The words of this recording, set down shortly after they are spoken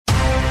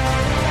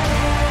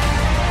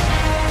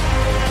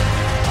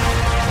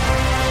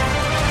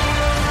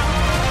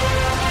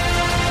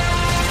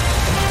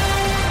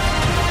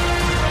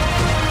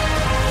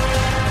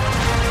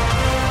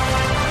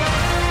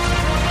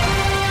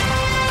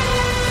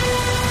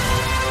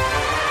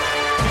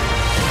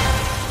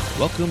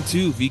Welcome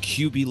to the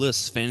QB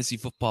List Fantasy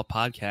Football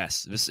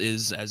Podcast. This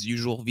is, as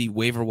usual, the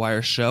Waiver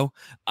Wire Show.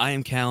 I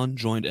am Callan,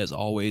 joined as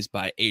always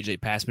by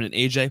AJ Passman. And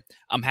AJ,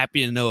 I'm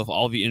happy to know of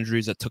all the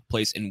injuries that took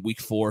place in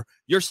Week 4.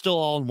 You're still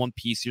all in one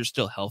piece. You're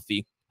still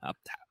healthy.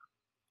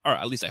 Or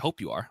at least I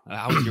hope you are.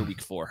 How was your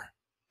Week 4?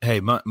 Hey,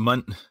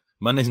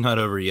 Monday's not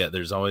over yet.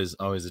 There's always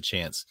a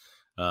chance.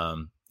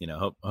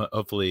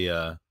 Hopefully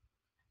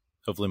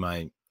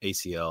my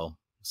ACL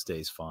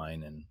stays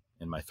fine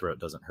and my throat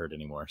doesn't hurt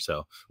anymore.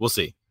 So we'll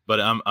see. But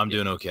I'm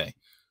doing okay.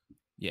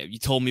 Yeah, you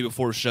told me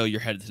before the show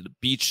you're headed to the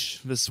beach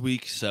this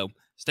week, so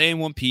stay in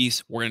one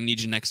piece. We're going to need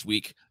you next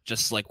week,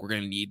 just like we're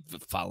going to need the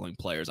following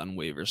players on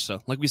waivers.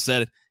 So like we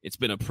said, it's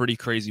been a pretty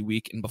crazy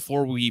week. And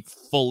before we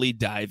fully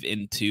dive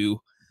into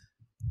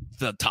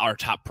our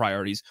top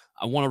priorities,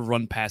 I want to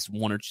run past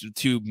one or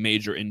two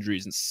major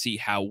injuries and see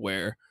how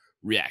we're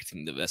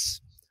reacting to this.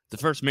 The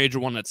first major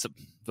one that's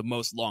the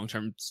most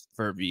long-term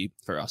for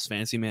us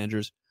fantasy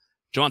managers,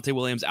 Javonte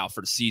Williams out for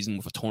the season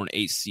with a torn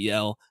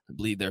ACL. I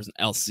believe there's an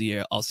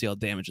LCL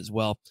damage as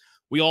well.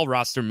 We all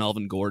roster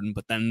Melvin Gordon,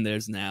 but then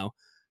there's now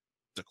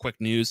the quick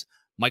news.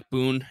 Mike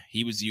Boone,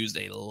 he was used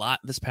a lot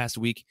this past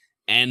week,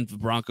 and the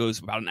Broncos,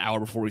 about an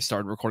hour before we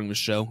started recording the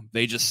show,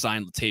 they just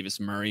signed Latavius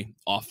Murray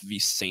off the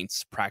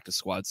Saints practice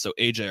squad. So,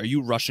 AJ, are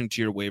you rushing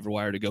to your waiver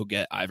wire to go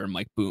get either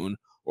Mike Boone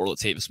or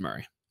Latavius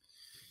Murray?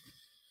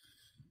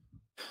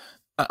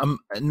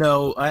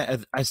 No,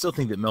 I still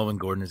think that Melvin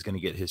Gordon is going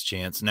to get his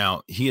chance.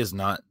 Now, he has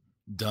not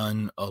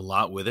done a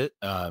lot with it.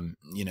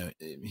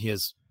 He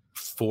has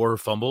 4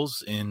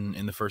 fumbles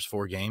in the first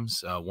 4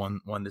 games,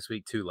 one this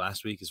week, 2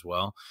 last week as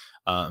well.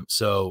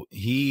 So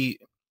he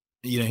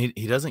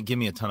doesn't give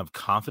me a ton of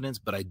confidence,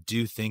 but I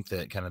do think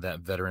that kind of that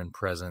veteran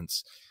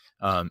presence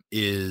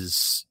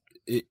he's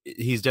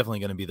definitely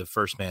going to be the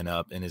first man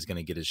up and is going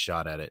to get his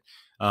shot at it.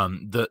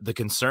 The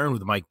concern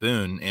with Mike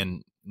Boone,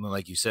 and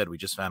like you said, we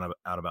just found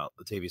out about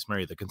Latavius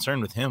Murray. The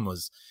concern with him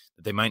was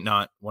that they might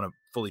not want to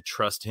fully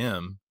trust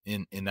him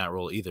in that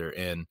role either.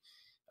 And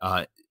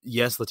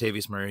yes,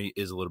 Latavius Murray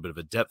is a little bit of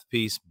a depth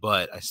piece,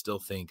 but I still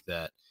think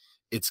that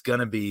it's going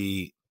to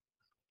be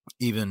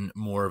even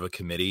more of a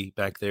committee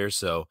back there.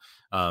 So,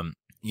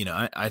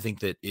 I think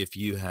that if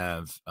you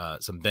have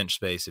some bench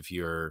space, if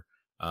you're,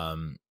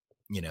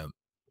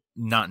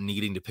 not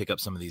needing to pick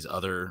up some of these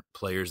other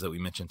players that we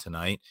mentioned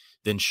tonight,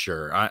 then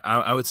sure.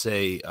 I would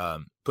say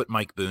put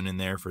Mike Boone in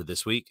there for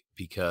this week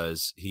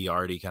because he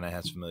already kind of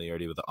has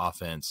familiarity with the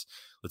offense.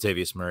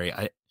 Latavius Murray,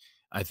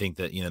 I think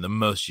that, the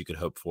most you could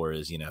hope for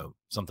is,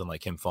 something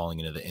like him falling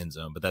into the end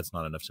zone, but that's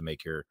not enough to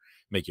make your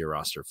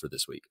roster for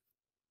this week.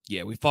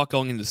 Yeah, we thought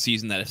going into the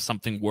season that if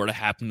something were to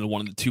happen to one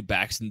of the 2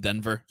 backs in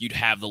Denver, you'd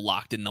have the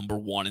locked-in number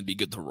 1 and be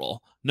good to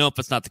roll. Nope,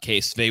 that's not the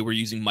case. They were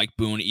using Mike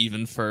Boone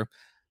even for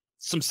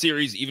some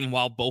series, even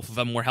while both of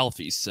them were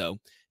healthy. So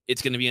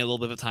it's going to be a little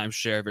bit of a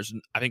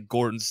timeshare. I think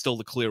Gordon's still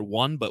the clear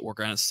one, but we're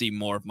going to see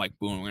more of Mike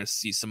Boone. We're going to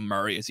see some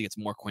Murray as he gets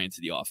more acquainted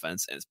to the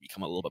offense and it's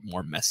become a little bit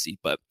more messy.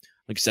 But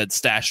like I said,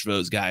 stash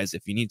those guys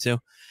if you need to.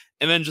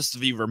 And then just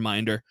the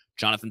reminder,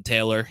 Jonathan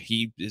Taylor,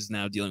 he is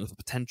now dealing with a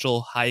potential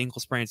high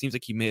ankle sprain. It seems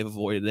like he may have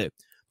avoided it,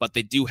 but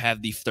they do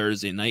have the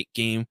Thursday night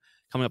game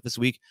coming up this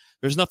week.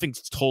 There's nothing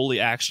totally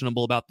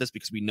actionable about this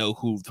because we know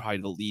who probably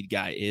the lead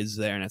guy is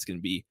there, and that's going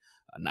to be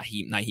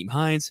Nyheim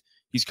Hines.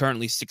 He's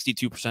currently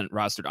 62%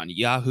 rostered on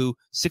Yahoo,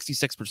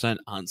 66%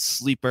 on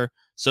Sleeper.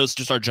 So it's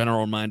just our general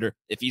reminder.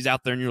 If he's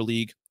out there in your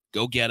league,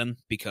 go get him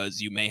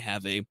because you may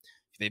have they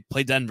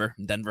play Denver.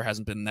 Denver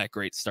hasn't been that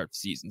great to start the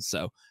season.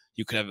 So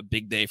you could have a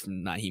big day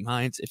from Nyheim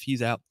Hines if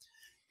he's out.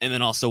 And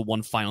then also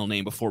one final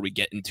name before we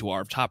get into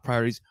our top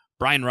priorities.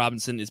 Brian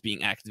Robinson is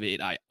being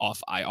activated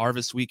off IR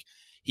this week.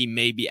 He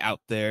may be out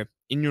there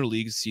in your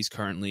leagues. He's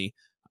currently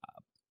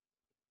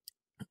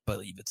I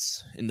believe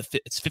it's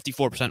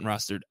 54%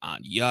 rostered on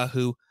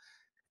Yahoo.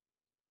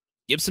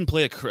 Gibson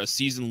played a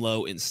season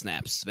low in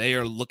snaps. They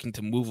are looking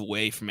to move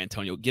away from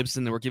Antonio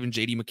Gibson. They were giving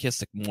J.D.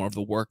 McKissic more of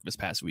the work this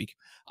past week.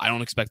 I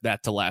don't expect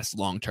that to last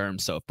long term.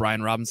 So if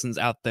Brian Robinson's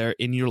out there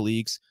in your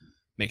leagues,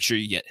 make sure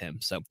you get him.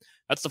 So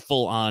that's the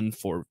full on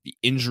for the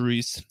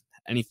injuries.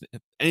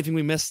 Anything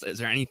we missed? Is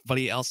there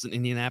anybody else in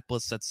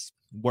Indianapolis that's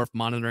worth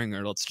monitoring,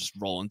 or let's just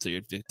roll into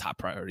your top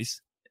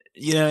priorities?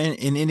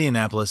 In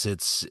Indianapolis,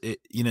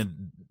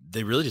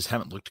 they really just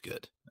haven't looked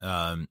good.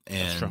 I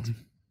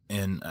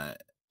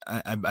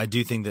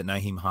do think that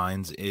Nyheim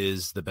Hines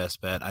is the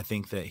best bet. I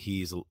think that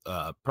he's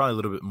probably a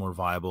little bit more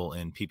viable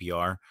in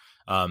PPR,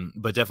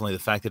 but definitely the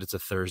fact that it's a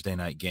Thursday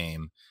night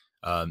game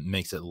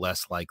makes it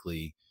less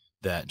likely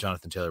that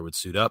Jonathan Taylor would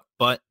suit up.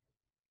 But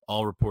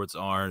all reports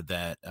are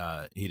that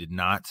he did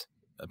not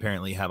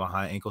apparently have a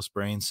high ankle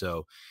sprain,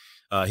 so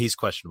he's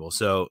questionable.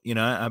 So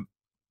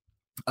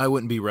I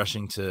wouldn't be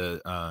rushing to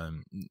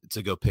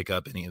go pick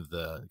up any of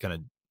the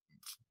kind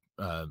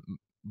of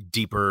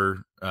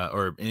deeper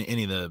or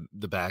any of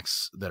the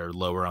backs that are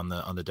lower on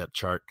the depth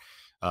chart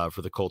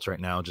for the Colts right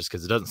now, just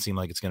because it doesn't seem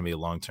like it's going to be a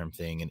long-term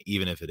thing. And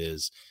even if it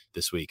is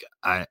this week,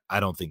 I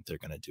don't think they're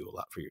going to do a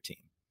lot for your team.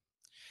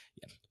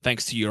 Yeah.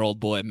 Thanks to your old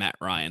boy, Matt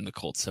Ryan, the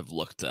Colts have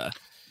looked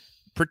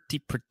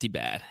pretty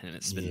bad, and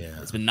it's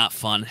been not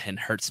fun and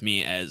hurts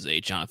me as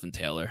a Jonathan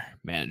Taylor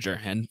manager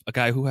and a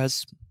guy who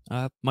has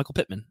Michael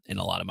Pittman in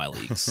a lot of my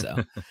leagues. So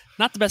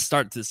not the best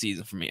start to the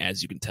season for me,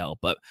 as you can tell,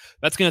 but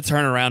that's going to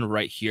turn around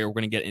right here. We're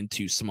going to get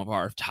into some of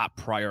our top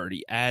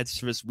priority ads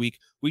for this week.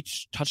 We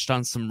touched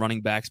on some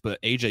running backs,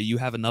 but AJ, you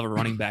have another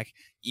running back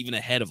even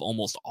ahead of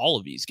almost all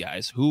of these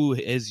guys. Who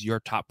is your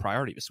top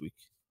priority this week?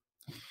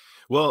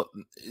 Well,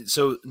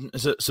 so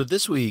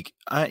this week,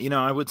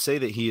 I would say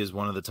that he is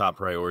one of the top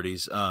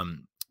priorities.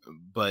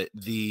 But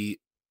the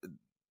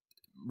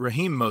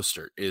Raheem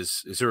Mostert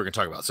is who we're going to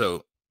talk about.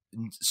 So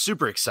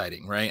super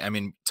exciting, right? I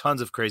mean, tons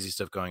of crazy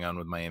stuff going on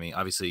with Miami.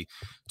 Obviously,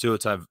 Tua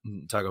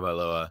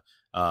Tagovailoa,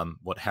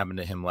 what happened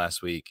to him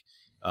last week,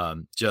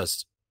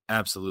 just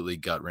absolutely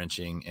gut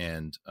wrenching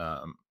and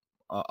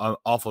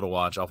awful to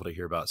watch, awful to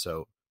hear about.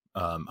 So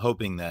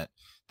hoping that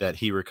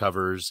he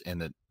recovers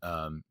and that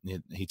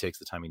he takes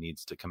the time he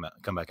needs to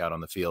come back out on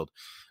the field.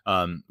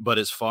 But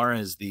as far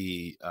as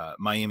the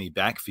Miami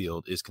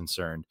backfield is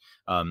concerned,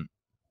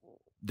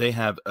 they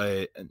have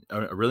a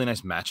really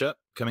nice matchup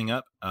coming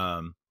up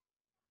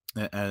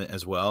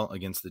as well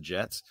against the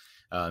Jets.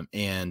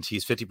 And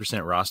he's 50%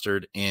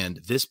 rostered. And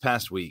this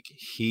past week,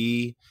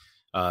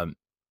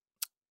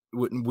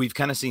 we've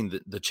kind of seen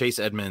the Chase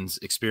Edmonds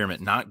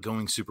experiment not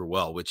going super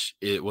well, which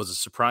it was a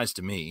surprise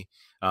to me.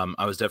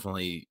 I was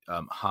definitely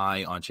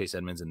high on Chase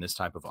Edmonds in this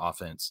type of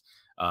offense,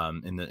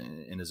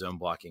 in a zone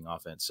blocking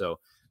offense. So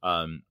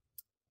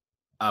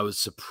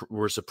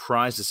we're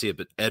surprised to see it,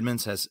 but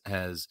Edmonds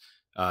has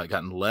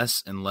gotten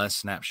less and less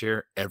snap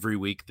share every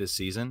week this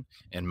season,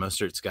 and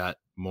Mostert's got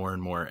more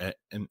and more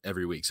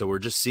every week. So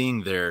we're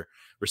seeing their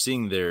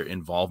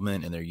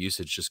involvement and their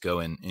usage just go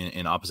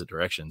in opposite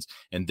directions.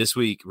 And this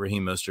week,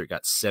 Raheem Mostert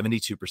got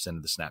 72%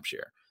 of the snap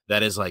share.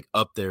 That is like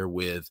up there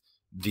with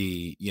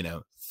the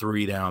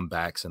 3 down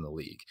backs in the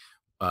league.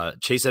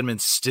 Chase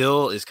Edmonds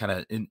still is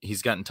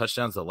he's gotten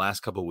touchdowns the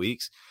last couple of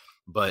weeks,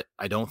 but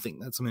I don't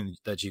think that's something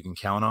that you can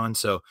count on.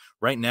 So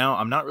right now,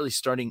 I'm not really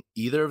starting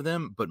either of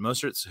them, but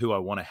Mostert's who I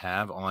want to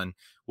have on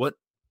what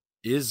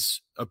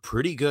is a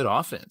pretty good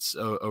offense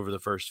over the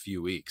first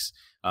few weeks.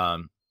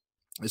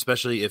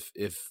 Especially if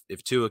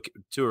Tua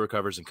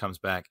recovers and comes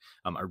back.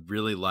 I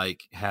really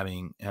like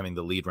having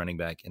the lead running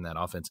back in that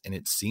offense, and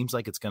it seems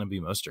like it's going to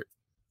be Mostert.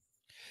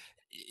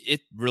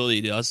 It really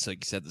does.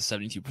 Like you said, the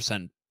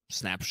 72%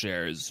 snap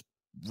share is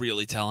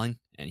really telling,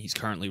 and he's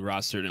currently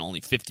rostered in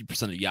only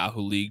 50% of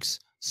Yahoo leagues.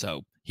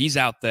 So he's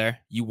out there.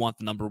 You want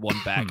the number one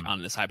back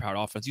on this high-powered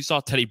offense. You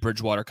saw Teddy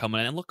Bridgewater coming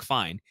in and look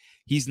fine.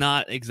 He's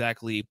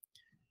definitely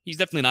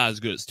not as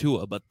good as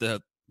Tua, but the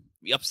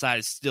upside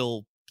is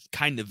still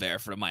kind of there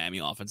for the Miami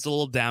offense. It's a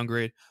little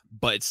downgrade,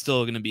 but it's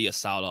still going to be a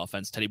solid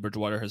offense. Teddy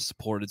Bridgewater has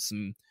supported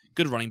some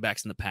good running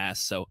backs in the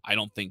past, so I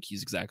don't think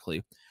he's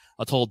exactly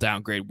a total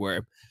downgrade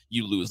where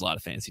you lose a lot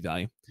of fantasy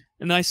value.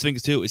 And the nice thing,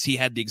 too, is he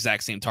had the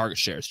exact same target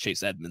share as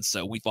Chase Edmonds,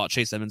 so we thought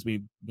Chase Edmonds would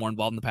be more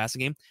involved in the passing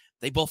game.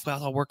 They both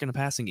got all work in the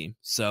passing game,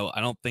 so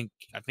I think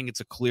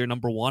it's a clear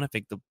number one. I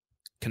think the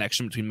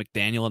connection between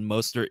McDaniel and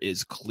Mostert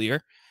is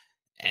clear,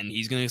 and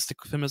he's going to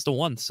stick with him as the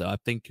one, so I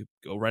think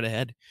go right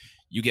ahead.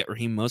 You get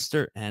Raheem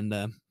Mostert, and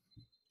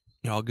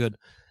you're all good.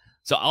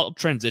 So I'll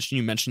transition.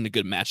 You mentioned the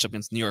good matchup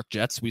against New York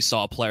Jets. We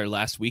saw a player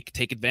last week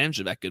take advantage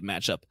of that good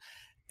matchup,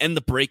 and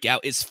the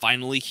breakout is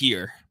finally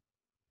here.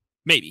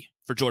 Maybe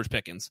for George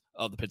Pickens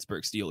of the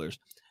Pittsburgh Steelers.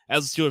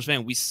 As a Steelers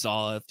fan, we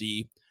saw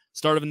the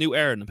start of a new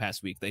era in the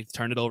past week. They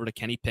turned it over to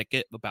Kenny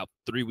Pickett about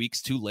 3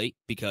 weeks too late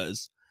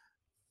because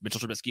Mitchell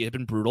Trubisky had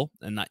been brutal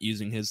and not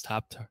using his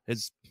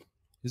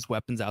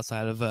weapons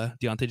outside of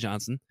Deontay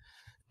Johnson.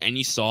 And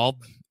you saw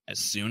as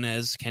soon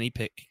as Kenny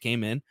Pickett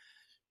came in,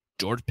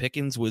 George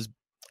Pickens was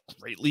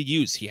greatly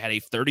used. He had a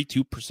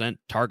 32%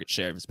 target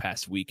share this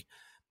past week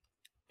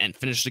and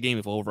finished the game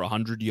with over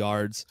 100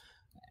 yards.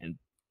 And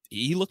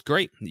he looked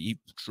great. He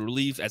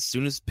truly, as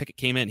soon as Pickett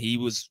came in, he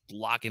was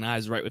locking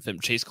eyes right with him.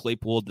 Chase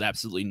Claypool did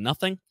absolutely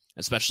nothing,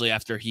 especially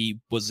after he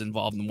was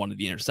involved in one of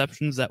the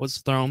interceptions that was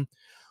thrown.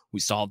 We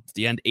saw at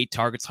the end 8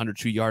 targets,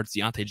 102 yards.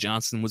 Deontay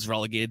Johnson was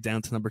relegated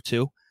down to number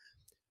 2.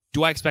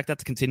 Do I expect that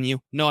to continue?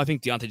 No, I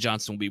think Deontay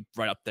Johnson will be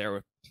right up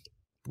there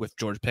with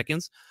George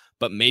Pickens,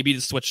 but maybe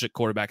the switch at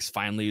quarterbacks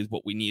finally is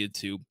what we needed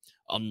to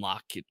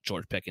unlock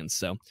George Pickens.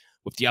 So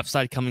with the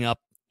upside coming up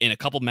in a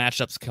couple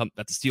matchups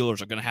that the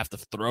Steelers are going to have to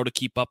throw to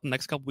keep up in the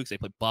next couple weeks. They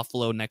play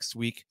Buffalo next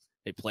week.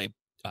 They play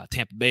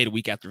Tampa Bay the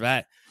week after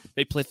that.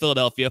 They play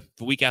Philadelphia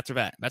the week after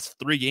that. That's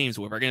 3 games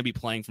where we're going to be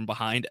playing from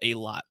behind a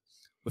lot.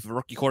 With a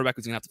rookie quarterback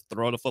who's going to have to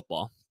throw the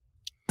football,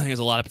 I think there's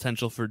a lot of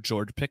potential for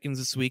George Pickens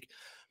this week.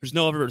 There's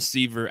no other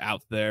receiver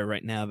out there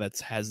right now that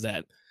has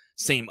that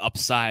same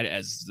upside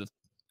as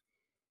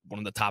one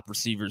of the top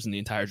receivers in the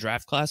entire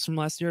draft class from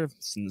last year,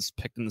 since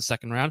picked in the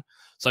second round.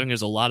 So I think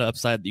there's a lot of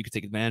upside that you could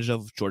take advantage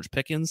of with George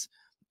Pickens,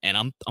 and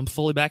I'm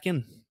fully back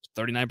in,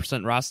 39%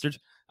 rostered.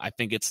 I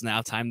think it's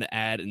now time to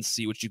add and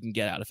see what you can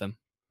get out of him.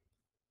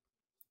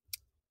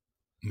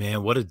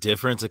 Man, what a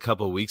difference a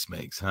couple of weeks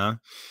makes, huh?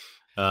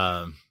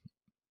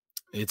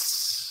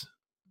 It's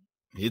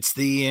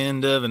the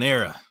end of an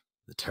era.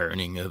 the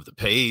turning of the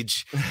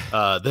page.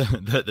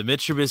 The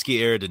Mitch Trubisky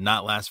era did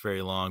not last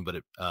very long,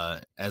 but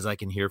as I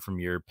can hear from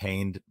your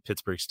pained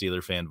Pittsburgh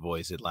Steeler fan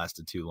voice, it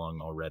lasted too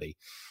long already.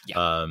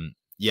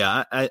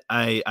 Yeah.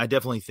 I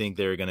definitely think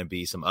there are going to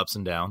be some ups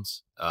and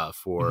downs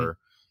for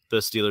the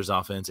Steelers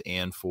offense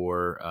and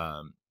for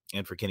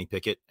Kenny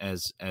Pickett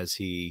as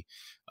he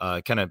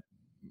kind of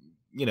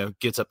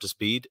gets up to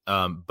speed.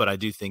 But I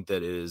do think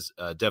that it is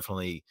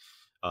definitely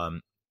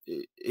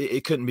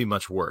it couldn't be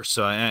much worse.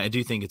 So I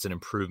do think it's an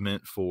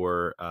improvement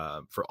for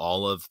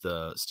all of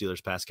the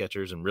Steelers pass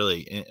catchers and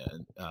really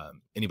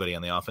anybody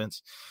on the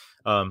offense.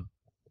 I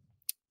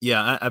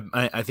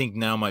think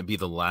now might be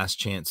the last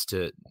chance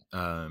to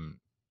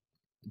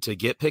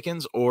get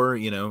Pickens, or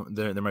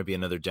there might be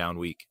another down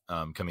week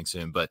coming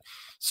soon. But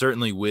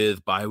certainly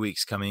with bye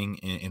weeks coming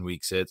in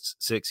week six,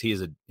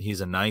 he's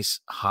a nice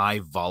high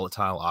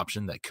volatile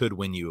option that could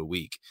win you a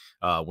week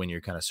when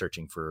you're kind of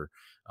searching for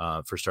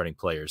starting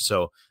players.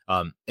 So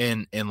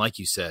and like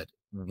you said,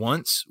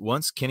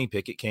 once Kenny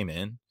Pickett came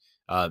in,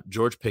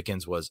 George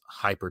Pickens was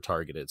hyper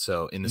targeted.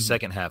 So in the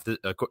second half, this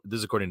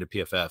is according to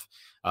PFF.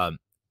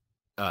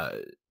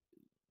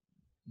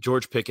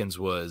 George Pickens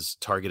was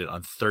targeted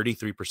on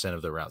 33%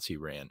 of the routes he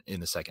ran in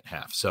the second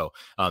half. So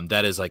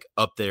that is like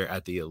up there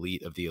at the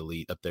elite of the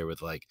elite, up there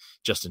with like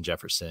Justin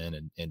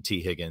Jefferson and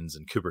T. Higgins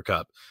and Cooper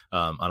Kupp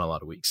on a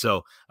lot of weeks.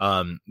 So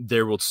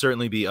there will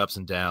certainly be ups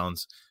and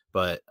downs,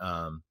 but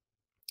I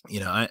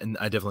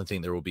definitely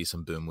think there will be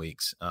some boom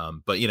weeks.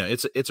 But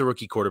it's a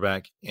rookie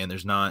quarterback, and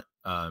there's not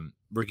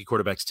rookie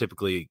quarterbacks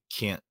typically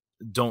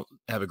don't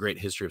have a great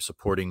history of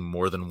supporting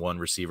more than one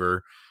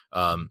receiver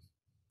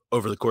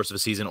over the course of a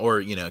season,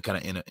 or kind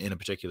of in a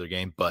particular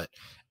game. But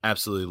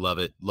absolutely love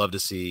it. Love to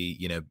see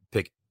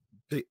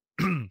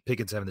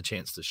Pickens having the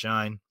chance to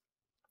shine,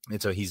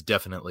 and so he's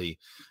definitely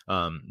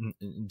an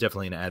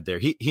ad there.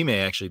 He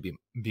may actually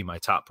be my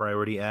top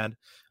priority ad,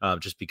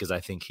 just because I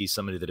think he's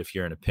somebody that if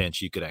you're in a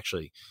pinch, you could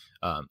actually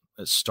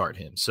start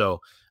him. So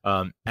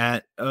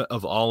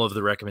of all of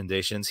the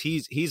recommendations,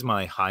 he's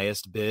my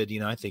highest bid.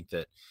 I think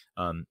that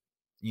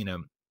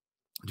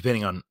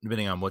depending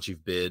on what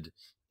you've bid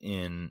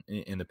in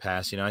the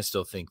past, I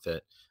still think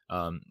that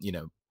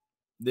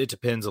it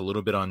depends a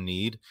little bit on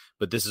need,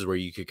 but this is where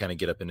you could kind of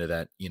get up into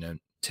that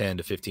 10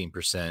 to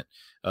 15%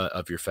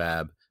 of your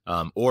fab,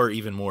 or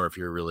even more if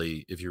you're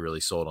really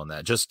sold on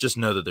that. Just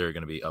know that there are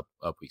going to be up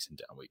weeks and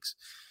down weeks.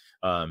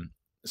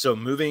 So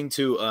moving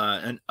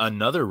to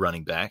another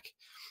running back,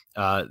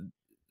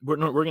 we're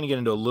going to get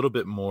into a little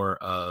bit more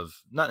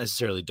of not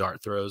necessarily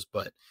dart throws,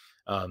 but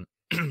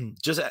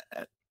just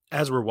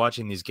as we're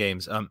watching these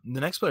games. The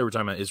next player we're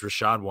talking about is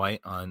Rachaad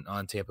White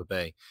on Tampa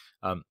Bay.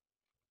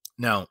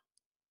 Now,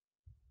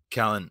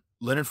 Callan,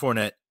 Leonard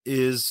Fournette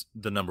is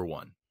the number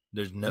one.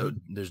 There's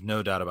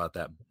no doubt about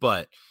that.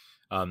 But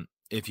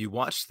if you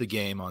watched the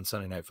game on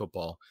Sunday Night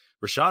Football,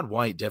 Rachaad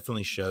White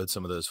definitely showed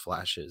some of those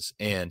flashes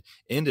and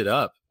ended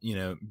up,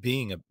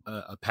 being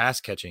a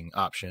pass catching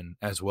option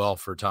as well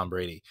for Tom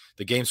Brady.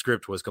 The game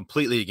script was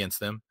completely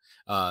against them.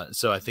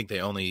 So I think they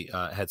only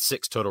had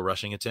 6 total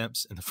rushing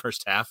attempts in the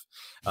first half.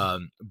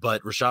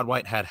 But Rachaad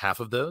White had half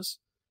of those,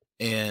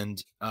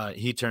 and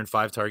he turned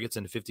 5 targets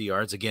into 50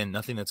 yards. Again,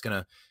 nothing that's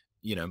going to,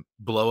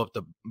 blow up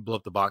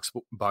the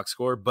box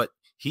score, but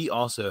he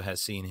also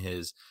has seen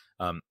his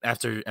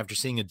after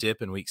seeing a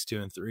dip in weeks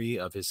 2 and 3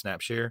 of his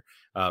snap share,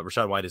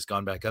 Rachaad White has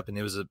gone back up, and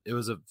it was a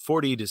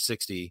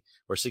 40-60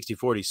 or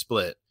 60-40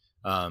 split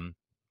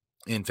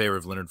in favor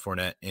of Leonard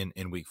Fournette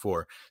in week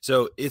 4.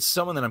 So it's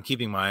someone that I'm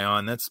keeping my eye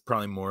on. That's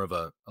probably more of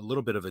a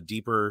little bit of a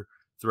deeper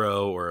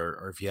throw,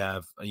 or if you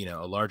have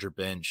a larger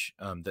bench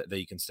that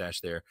you can stash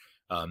there.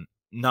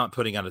 Not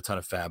putting out a ton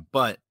of fab,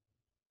 but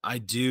I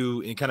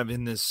do kind of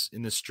in this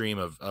stream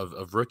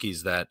of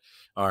rookies that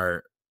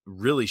are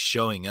really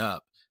showing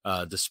up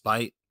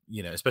despite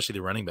especially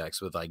the running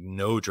backs with like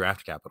no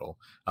draft capital.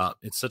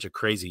 It's such a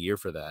crazy year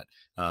for that.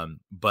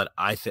 But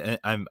I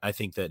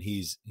think that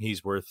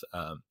he's worth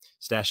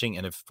stashing.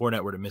 And if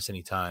Fournette were to miss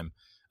any time,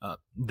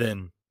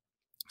 then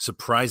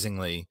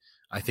surprisingly,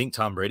 I think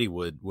Tom Brady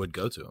would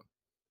go to him.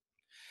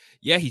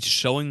 Yeah, he's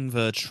showing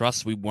the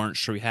trust we weren't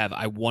sure we have.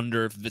 I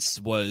wonder if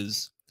this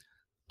was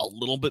a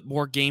little bit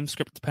more game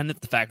script dependent.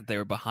 The fact that they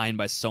were behind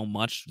by so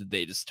much, did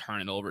they just turn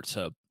it over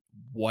to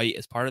White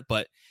as part of it?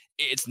 But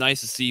it's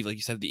nice to see, like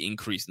you said, the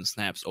increase in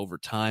snaps over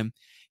time.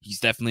 He's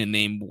definitely a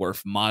name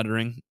worth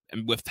monitoring.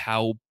 And with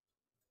how,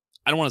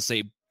 I don't want to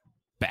say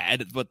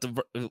bad, but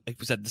like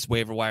we said, this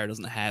waiver wire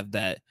doesn't have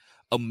that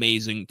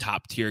amazing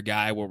top tier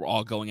guy where we're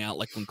all going out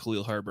like when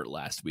Khalil Herbert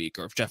last week,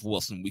 or if Jeff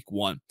Wilson week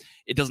 1.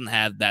 It doesn't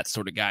have that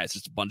sort of guy. It's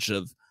just a bunch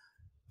of,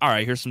 all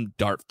right, here's some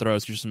dart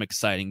throws, here's some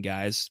exciting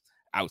guys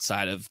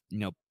outside of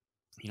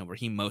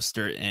Raheem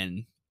Mostert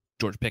and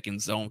George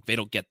Pickens. They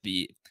don't get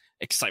the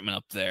excitement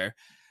up there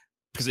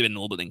because they've been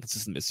a little bit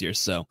inconsistent this year.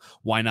 So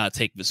why not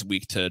take this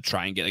week to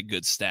try and get a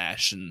good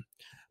stash and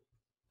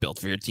build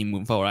for your team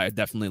moving forward? I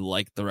definitely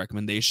like the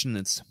recommendation.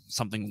 It's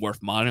something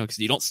worth monitoring because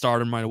you don't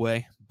start him right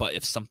away. But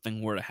if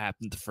something were to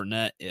happen to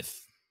Fournette,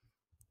 if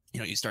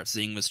you start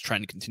seeing this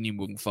trend continue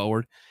moving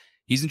forward,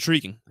 he's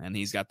intriguing, and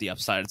he's got the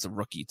upside as a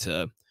rookie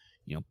to,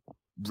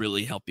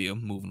 really help you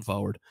moving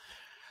forward.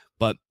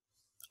 But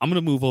I'm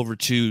going to move over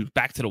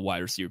back to the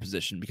wide receiver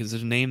position because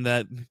there's a name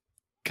that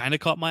kind of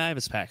caught my eye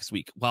this past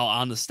week. While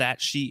on the stat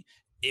sheet,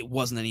 it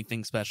wasn't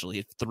anything special. He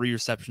had 3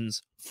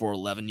 receptions for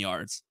 11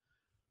 yards,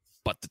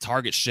 but the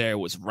target share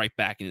was right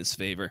back in his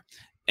favor,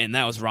 and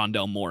that was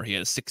Rondale Moore. He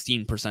had a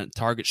 16%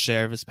 target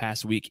share this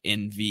past week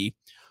in the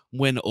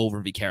win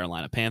over the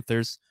Carolina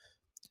Panthers,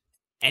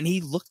 and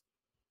he looked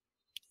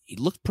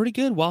pretty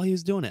good while he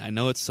was doing it. I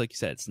know it's like you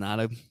said, it's not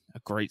a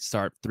great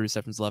start, 3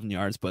 receptions, 11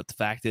 yards, but the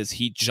fact is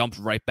he jumped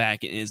right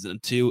back and is in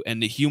 2,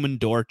 and the human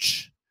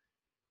Dortch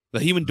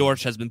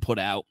has been put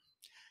out.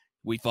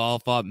 We've all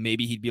thought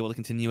maybe he'd be able to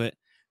continue it.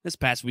 This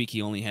past week,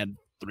 he only had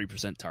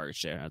 3% target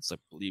share. That's, I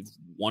believe,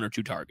 1 or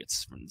 2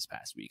 targets from this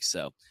past week.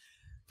 So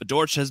the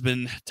Dortch has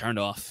been turned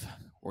off.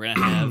 We're going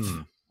to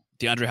have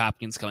DeAndre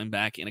Hopkins coming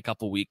back in a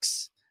couple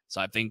weeks. So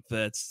I think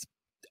that's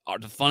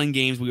the fun and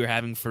games we were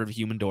having for the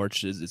human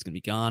Dortch is going to be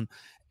gone.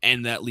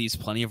 And that leaves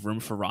plenty of room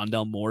for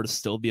Rondale Moore to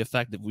still be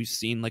effective. We've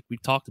seen, like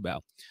we've talked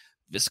about,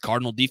 this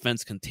Cardinal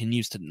defense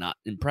continues to not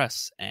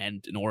impress.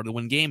 And in order to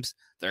win games,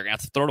 they're going to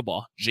have to throw the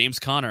ball. James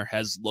Conner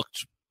has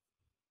looked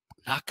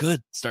not good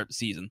to start the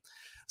season.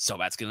 So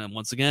that's going to,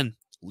 once again,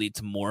 lead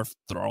to more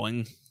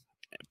throwing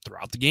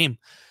throughout the game.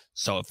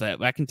 So if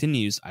that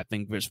continues, I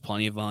think there's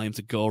plenty of volume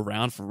to go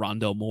around for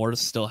Rondale Moore to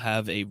still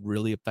have a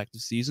really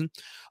effective season.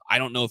 I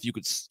don't know if you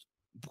could,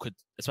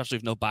 especially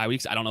if no bye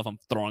weeks, I don't know if I'm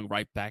throwing him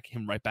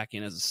right back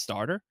in as a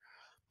starter.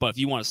 But if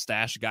you want to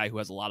stash a guy who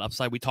has a lot of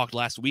upside, we talked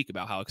last week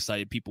about how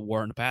excited people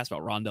were in the past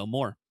about Rondale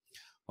Moore.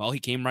 Well, he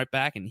came right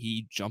back and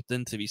he jumped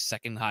into the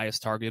second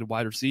highest targeted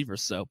wide receiver.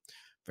 So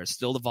there's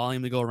still the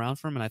volume to go around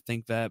for him. And I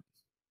think that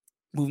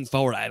moving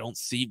forward, I don't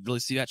really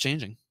see that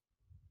changing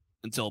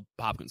until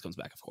Hopkins comes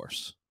back, of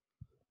course.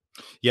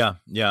 Yeah.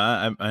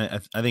 I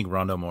think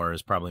Rondale Moore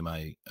is probably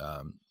my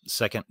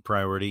second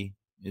priority,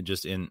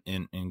 just in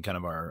kind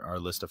of our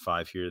list of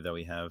 5 here that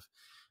we have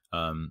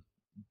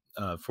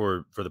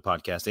for the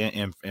podcast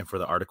and for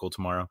the article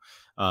tomorrow.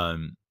 I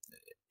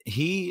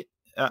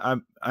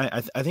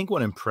think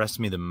what impressed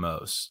me the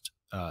most,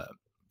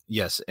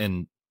 yes,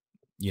 and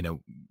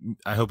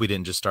I hope we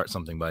didn't just start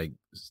something by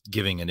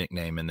giving a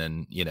nickname and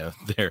then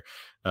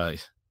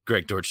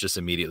Greg Dortch just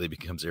immediately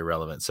becomes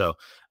irrelevant. So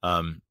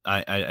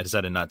I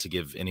decided not to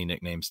give any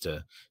nicknames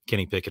to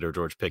Kenny Pickett or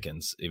George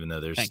Pickens, even though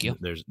there's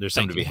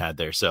something to be had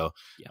there. So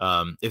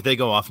if they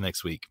go off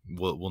next week,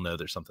 we'll know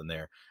there's something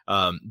there.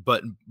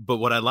 But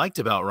what I liked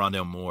about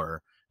Rondale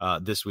Moore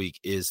this week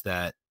is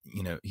that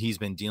he's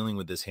been dealing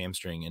with this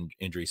hamstring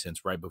injury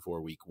since right before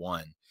week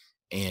 1,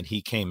 and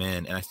he came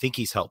in, and I think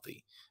he's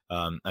healthy.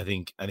 I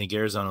think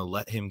Arizona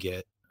let him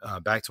get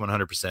back to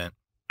 100%.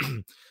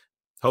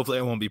 Hopefully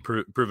I won't be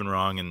proven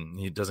wrong and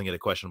he doesn't get a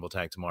questionable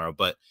tag tomorrow.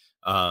 But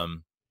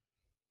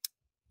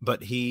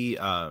he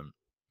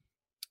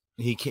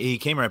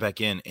came right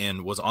back in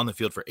and was on the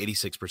field for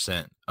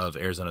 86% of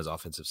Arizona's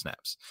offensive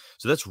snaps.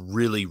 So that's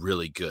really,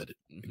 really good.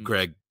 Mm-hmm.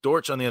 Greg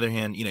Dortch, on the other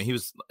hand, he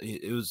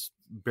was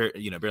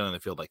barely on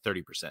the field like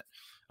 30%,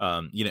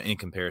 in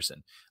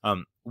comparison.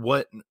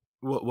 What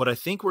I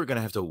think we're going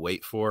to have to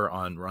wait for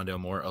on Rondale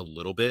Moore a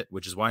little bit,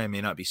 which is why I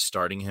may not be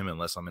starting him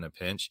unless I'm in a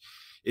pinch,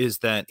 is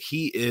that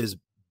he is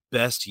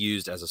best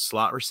used as a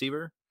slot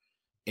receiver.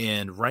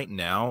 And right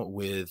now,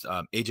 with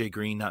AJ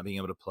Green not being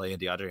able to play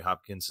and DeAndre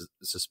Hopkins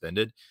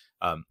suspended,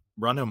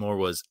 Rondale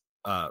Moore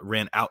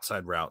ran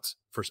outside routes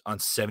on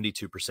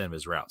 72% of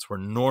his routes, where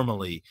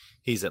normally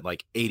he's at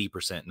like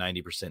 80%,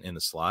 90% in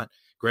the slot.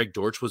 Greg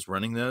Dortch was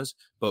running those,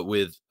 but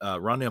with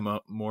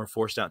Rondale Moore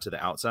forced out to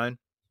the outside,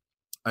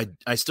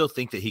 I still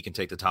think that he can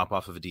take the top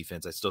off of a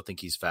defense. I still think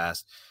he's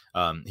fast.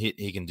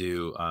 He can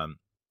do.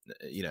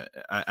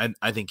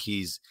 I think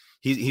he's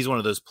one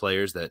of those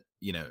players that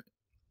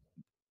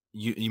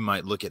you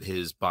might look at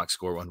his box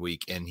score one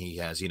week and he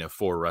has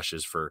 4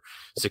 rushes for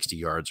 60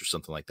 yards or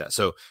something like that.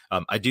 So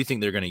I do think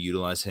they're going to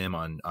utilize him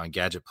on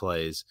gadget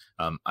plays.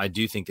 I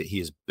do think that he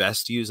is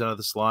best used out of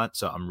the slot.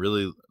 So I'm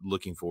really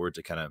looking forward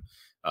to kind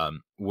of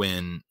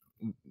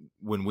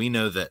when we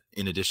know that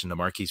in addition to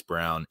Marquise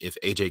Brown, if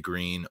AJ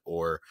Green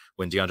or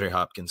when DeAndre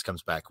Hopkins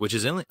comes back, which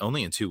is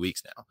only in 2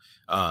 weeks now,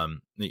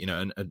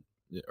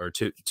 or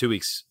 2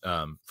 weeks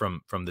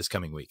from this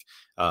coming week,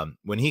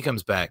 when he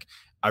comes back,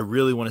 I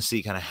really want to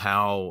see kind of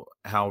how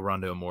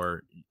Rondale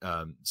Moore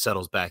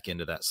settles back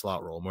into that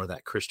slot role, more of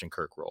that Christian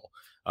Kirk role.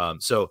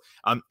 So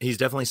he's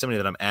definitely somebody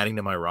that I'm adding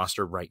to my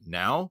roster right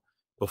now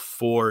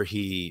before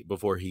he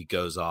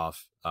goes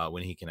off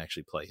when he can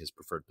actually play his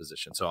preferred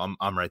position. So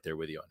I'm right there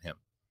with you on him.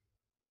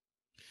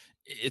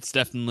 It's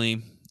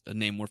definitely a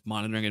name worth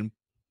monitoring, and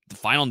the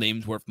final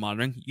name's worth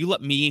monitoring. You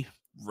let me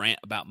rant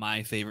about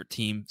my favorite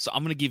team, so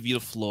I'm going to give you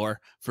the floor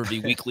for the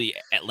weekly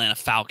Atlanta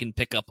Falcon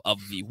pickup of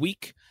the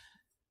week.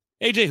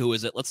 AJ, who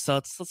is it? Let's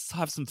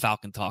have some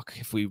Falcon talk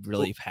if we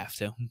really have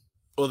to.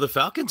 Well, the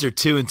Falcons are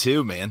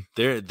 2-2, man.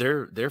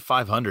 They're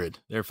 500.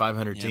 They're a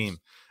 500 team.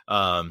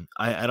 I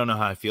don't know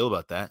how I feel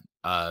about that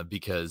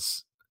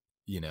because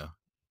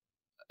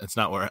it's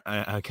not where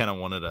I kind of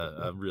wanted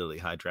a really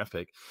high draft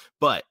pick,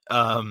 but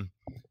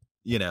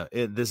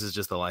this is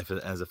just the life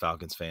as a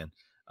Falcons fan.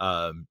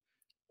 But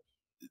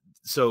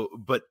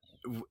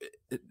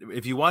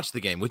if you watch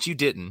the game, which you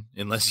didn't,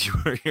 unless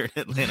you're an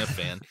Atlanta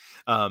fan,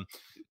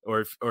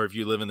 or if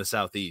you live in the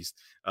Southeast,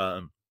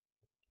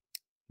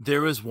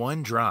 there was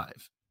one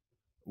drive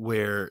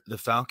where the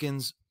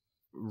Falcons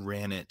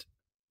ran it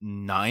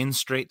 9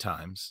 straight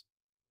times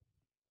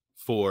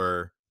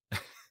for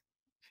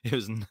it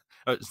was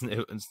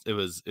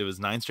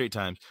 9 straight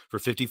times for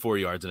 54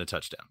 yards and a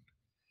touchdown.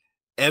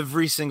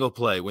 Every single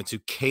play went to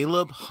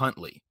Caleb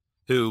Huntley,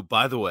 who,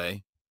 by the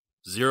way,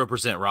 0%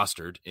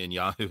 rostered in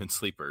Yahoo and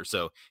Sleeper,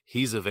 so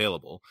he's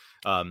available.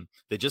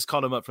 They just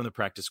called him up from the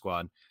practice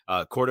squad.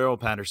 Cordero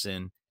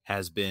Patterson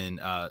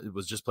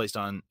was just placed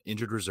on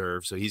injured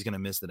reserve, so he's going to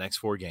miss the next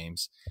 4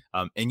 games.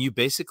 And you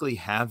basically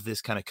have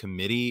this kind of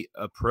committee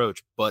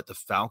approach, but the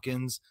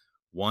Falcons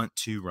want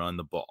to run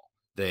the ball.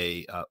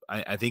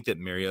 I think that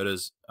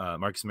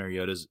Marcus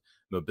Mariota's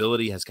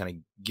mobility has kind of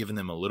given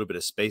them a little bit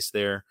of space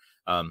there.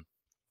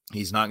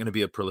 He's not going to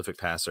be a prolific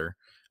passer.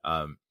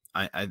 I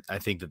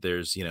think that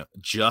there's,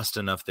 just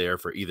enough there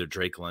for either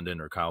Drake London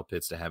or Kyle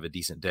Pitts to have a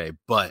decent day,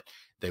 but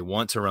they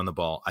want to run the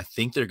ball. I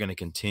think they're going to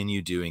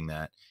continue doing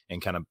that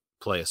and kind of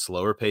play a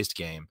slower paced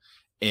game.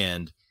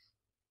 And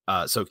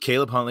so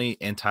Caleb Huntley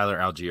and Tyler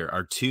Algier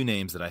are 2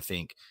 names that I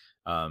think,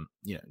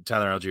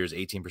 Tyler Algier is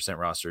 18%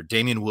 roster.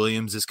 Damian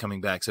Williams is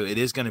coming back. So it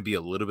is going to be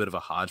a little bit of a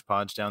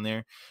hodgepodge down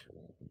there.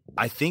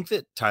 I think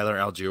that Tyler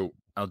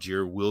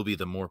Algier will be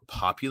the more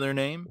popular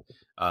name,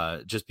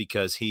 just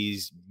because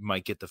he's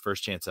might get the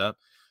first chance up.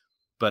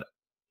 But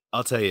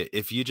I'll tell you,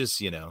 if you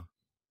just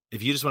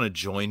want to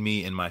join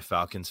me in my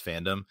Falcons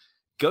fandom,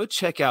 go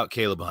check out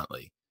Caleb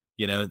Huntley.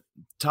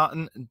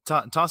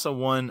 Toss a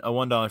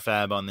 $1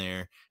 fab on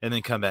there and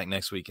then come back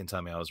next week and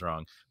tell me I was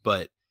wrong.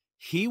 But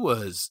he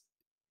was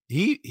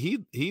him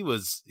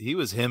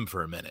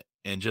for a minute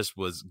and just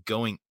was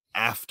going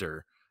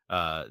after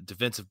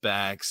defensive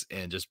backs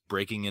and just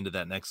breaking into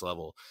that next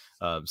level.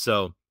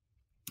 So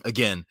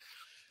again,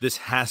 this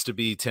has to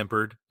be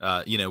tempered.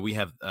 We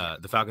have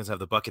the Falcons have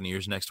the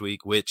Buccaneers next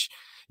week, which,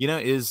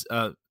 is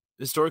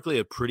historically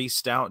a pretty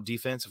stout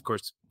defense. Of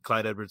course,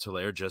 Clyde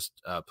Edwards-Helaire just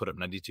put up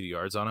 92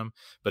 yards on him.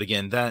 But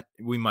again, that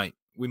we might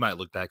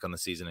look back on the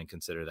season and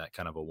consider that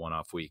kind of a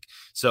one-off week.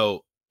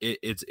 So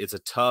it's a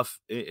tough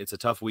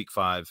week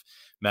 5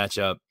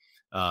 matchup.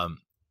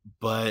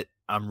 But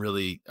I'm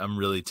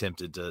really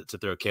tempted to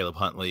throw Caleb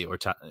Huntley or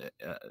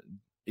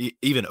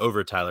even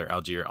over Tyler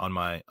Algier on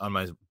my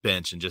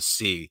bench and just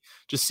see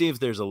if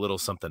there's a little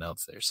something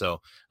else there.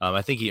 So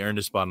I think he earned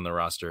a spot on the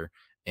roster,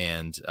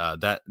 and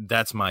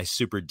that's my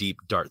super deep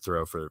dart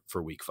throw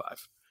for week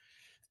 5.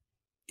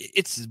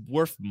 It's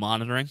worth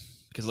monitoring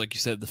because, like you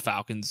said, the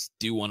Falcons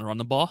do want to run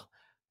the ball,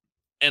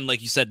 and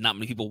like you said, not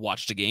many people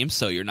watch the game,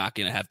 so you're not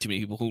going to have too many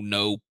people who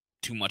know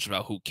too much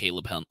about who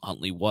Caleb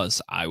Huntley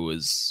was.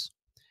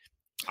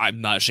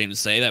 I'm not ashamed to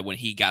say that when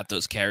he got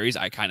those carries,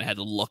 I kind of had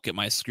to look at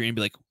my screen and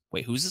be like,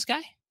 wait, who's this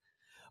guy?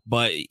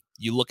 But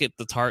you look at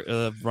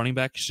the running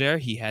back share,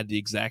 he had the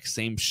exact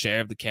same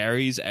share of the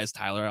carries as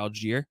Tyler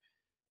Algier.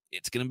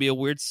 It's going to be a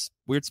weird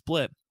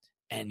split.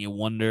 And you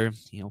wonder,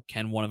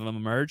 can one of them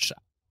emerge?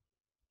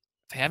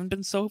 They haven't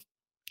been so,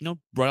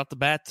 right off the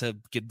bat to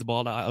get the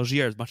ball to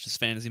Algier as much as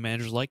fantasy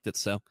managers liked it.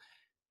 So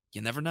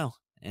you never know.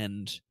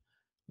 And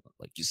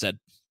like you said,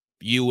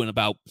 you and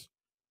about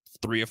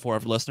 3 or 4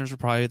 of our listeners are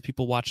probably the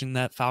people watching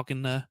that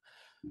Falcon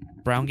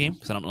Brown game,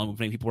 because I don't know if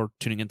many people are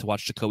tuning in to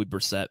watch Jacoby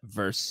Brissett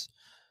versus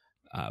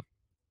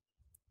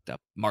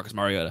Marcus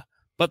Mariota.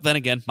 But then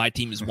again, my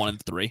team is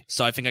 1-3,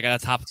 so I think I got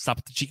to stop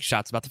with the cheek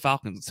shots about the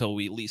Falcons until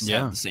we at least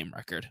have the same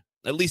record.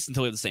 At least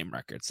until we have the same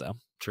record. So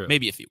true.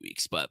 Maybe a few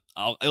weeks, but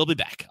it'll be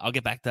back. I'll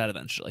get back to that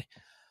eventually.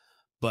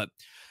 But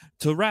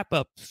to wrap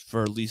up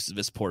for at least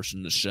this portion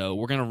of the show,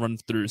 we're going to run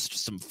through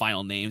some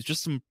final names,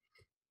 just some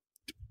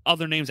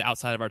other names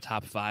outside of our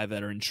top 5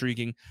 that are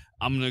intriguing.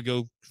 I'm going to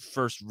go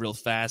first real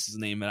fast. Is a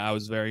name that I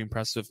was very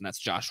impressed with, and that's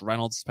Josh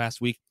Reynolds this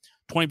past week.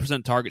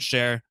 20% target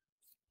share.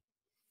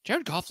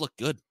 Jared Goff looked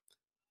good.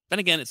 Then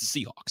again, it's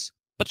the Seahawks.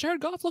 But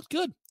Jared Goff looked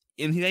good,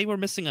 and they were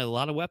missing a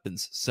lot of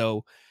weapons.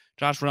 So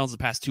Josh Reynolds the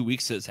past 2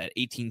 weeks has had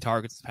 18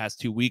 targets the past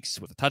 2 weeks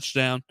with a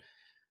touchdown.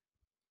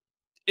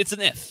 It's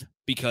an if,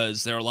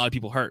 because there are a lot of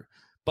people hurt.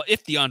 But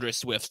if DeAndre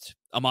Swift,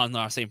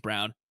 Amon-Ra St.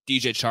 Brown,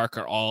 DJ Chark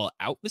are all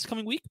out this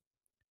coming week,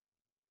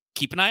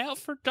 keep an eye out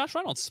for Josh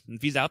Reynolds.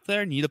 If he's out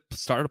there and need to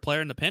start a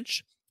player in the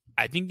pinch,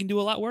 I think he can do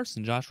a lot worse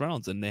than Josh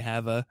Reynolds. And they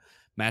have a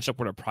matchup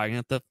where they're probably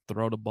going to have to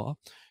throw the ball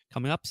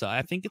coming up. So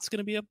I think it's going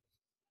to be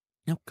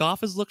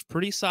Goff has looked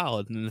pretty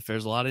solid. And if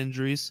there's a lot of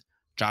injuries,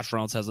 Josh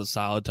Reynolds has a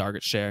solid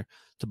target share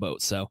to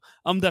boat. So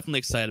I'm definitely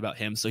excited about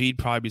him. So he'd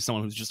probably be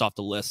someone who's just off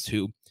the list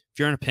who, if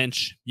you're in a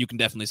pinch, you can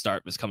definitely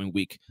start this coming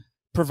week,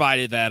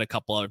 provided that a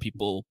couple other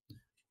people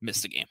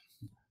miss the game.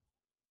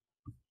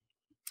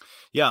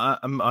 Yeah,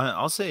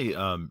 I'll say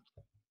I'll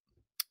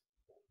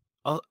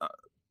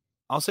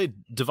say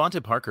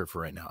Devontae Parker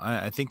for right now.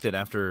 I think that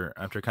after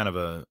kind of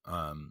a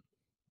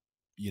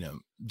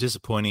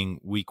disappointing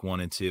week 1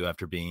 and 2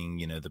 after being,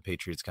 the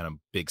Patriots kind of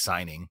big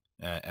signing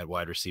at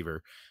wide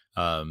receiver.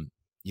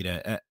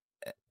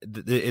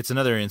 It's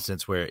another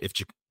instance where if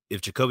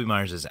Jakobi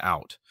Meyers is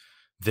out,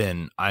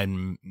 then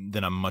I'm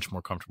much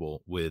more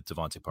comfortable with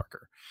Devontae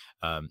Parker.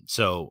 And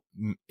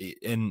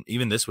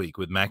even this week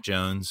with Mac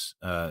Jones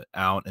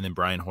out and then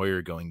Brian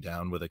Hoyer going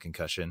down with a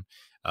concussion,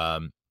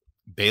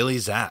 Bailey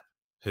Zapp,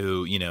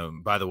 who,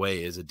 by the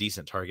way, is a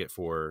decent target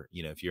for,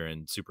 if you're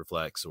in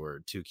Superflex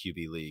or 2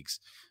 QB leagues.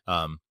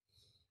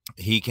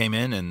 He came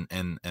in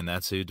and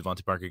that's who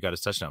Devontae Parker got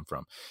his touchdown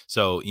from.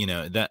 So,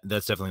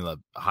 that's definitely a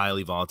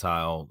highly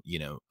volatile,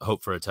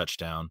 hope for a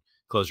touchdown.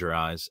 Close your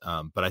eyes.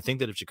 But I think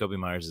that if Jakobi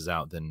Meyers is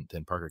out, then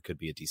Parker could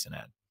be a decent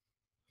ad.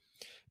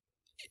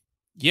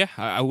 Yeah,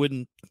 I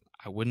wouldn't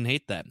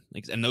hate that.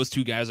 And those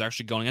two guys are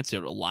actually going against each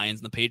other. The Lions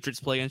and the Patriots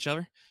play against each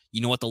other.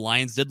 You know what the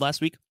Lions did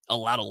last week?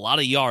 Allowed a lot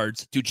of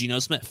yards to Geno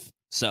Smith.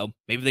 So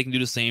maybe they can do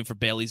the same for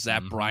Bailey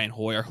Zapp, Brian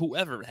Hoyer,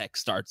 whoever the heck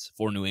starts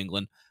for New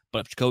England.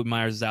 But if Jakobi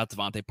Meyers is out,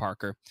 Devontae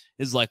Parker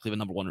is likely the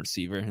number 1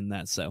 receiver in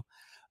that. So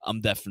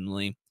I'm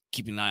definitely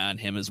keeping an eye on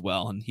him as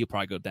well. And he'll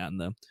probably go down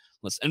the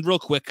list. And real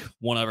quick,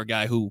 one other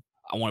guy who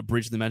I want to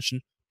briefly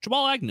mention,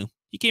 Jamal Agnew.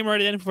 He came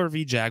right in for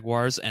the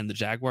Jaguars, and the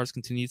Jaguars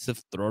continue to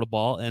throw the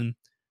ball, and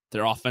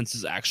their offense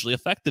is actually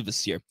effective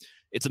this year.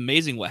 It's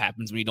amazing what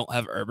happens when you don't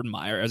have Urban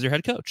Meyer as your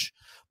head coach.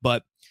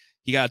 But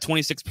he got a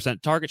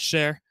 26% target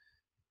share.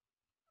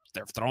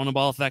 They're throwing the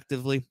ball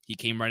effectively. He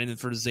came right in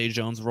for the Zay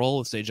Jones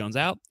role. If Zay Jones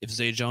out, if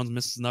Zay Jones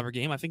misses another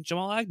game, I think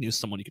Jamal Agnew is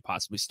someone you could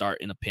possibly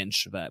start in a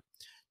pinch that,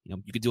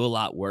 you could do a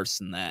lot worse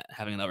than that,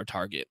 having another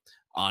target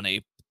on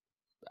a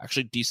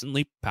actually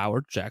decently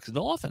powered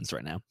Jacksonville offense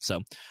right now.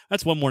 So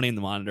that's one more name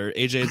to monitor.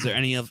 AJ, is there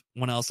anyone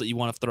else that you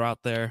want to throw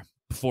out there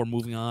before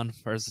moving on?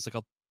 Or is this like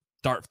a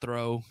dart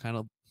throw kind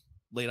of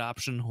late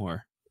option?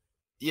 Or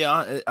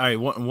yeah, all right.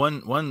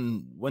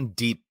 One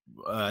deep,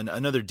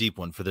 another deep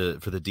one for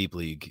the deep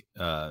league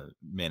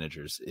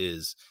managers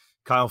is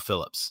Kyle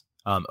Phillips.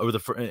 In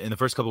the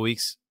first couple of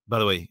weeks, by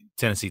the way,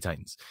 Tennessee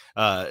Titans.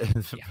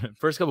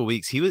 First couple of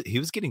weeks, he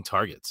was getting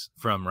targets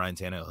from Ryan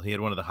Tannehill. He had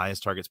one of the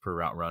highest targets per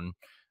route run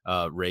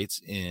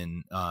rates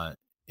in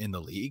the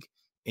league,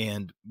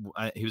 and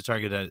he was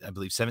targeted, I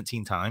believe,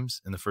 17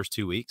 times in the first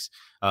 2 weeks.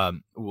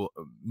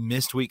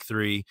 Missed week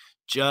 3,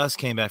 just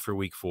came back for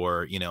week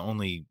 4.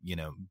 Only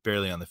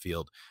barely on the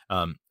field.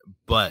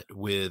 But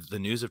with the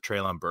news of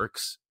Treylon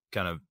Burks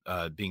kind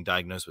of being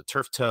diagnosed with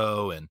turf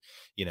toe, and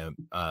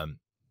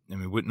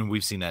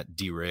we've seen that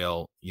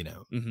derail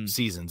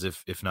seasons,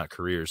 if not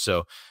careers.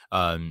 So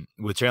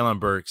with Treylon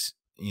Burks,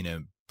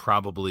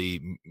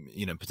 probably,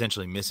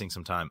 potentially missing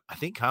some time, I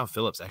think Kyle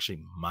Phillips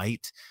actually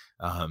might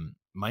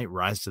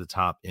rise to the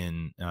top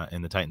in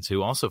the Titans,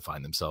 who also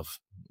find themselves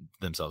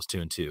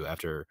 2-2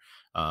 after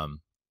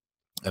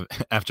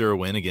a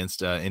win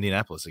against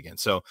Indianapolis again.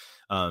 So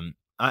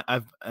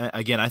I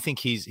think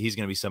he's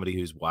going to be somebody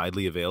who's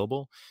widely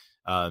available.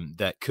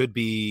 That could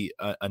be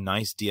a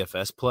nice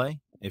DFS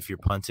play if you're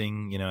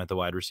punting, at the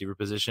wide receiver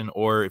position,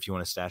 or if you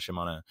want to stash him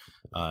on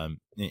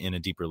in a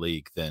deeper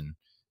league, then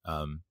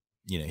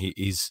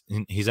he's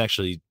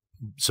actually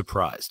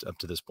surprised up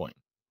to this point.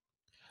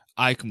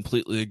 I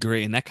completely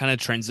agree. And that kind of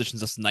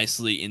transitions us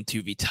nicely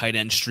into the tight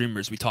end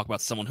streamers. We talk about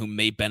someone who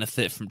may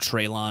benefit from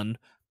Treylon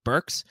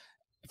Burks.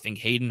 I think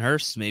Hayden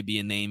Hurst may be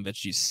a name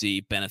that you see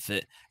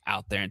benefit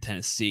out there in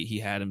Tennessee. He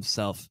had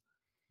himself.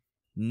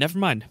 Never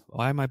mind.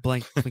 Why am I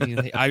blank?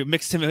 I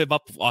mixed him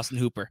up with Austin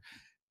Hooper.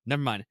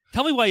 Never mind.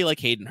 Tell me why you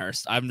like Hayden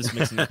Hurst. I'm just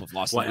mixing up with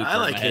Austin Hooper. I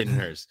like Hayden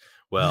Hurst.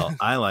 Well,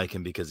 I like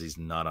him because he's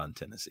not on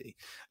Tennessee.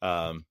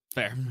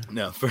 Fair.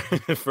 No,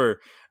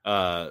 for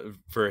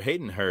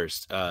Hayden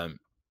Hurst,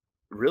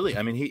 really,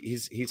 I mean,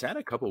 he's had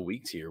a couple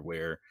weeks here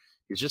where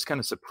he's just kind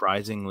of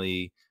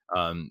surprisingly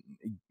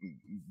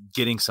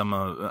getting some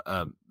of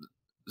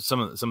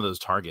those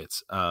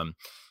targets.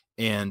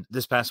 And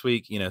this past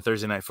week,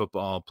 Thursday Night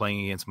Football,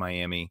 playing against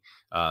Miami,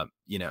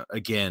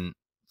 again,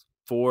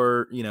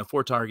 4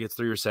 targets,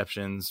 3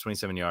 receptions,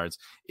 27 yards.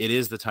 It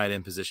is the tight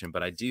end position,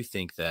 but I do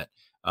think that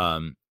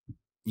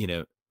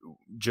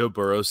Joe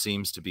Burrow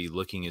seems to be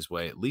looking his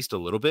way at least a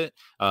little bit.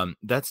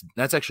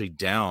 That's actually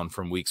down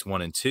from weeks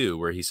 1 and 2,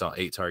 where he saw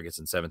 8 targets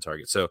and 7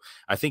 targets. So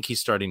I think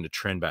he's starting to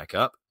trend back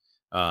up.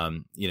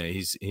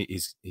 He's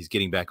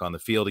getting back on the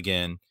field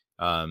again.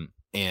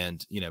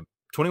 And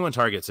 21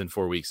 targets in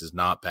 4 weeks is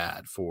not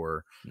bad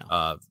for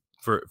a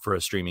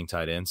streaming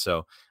tight end.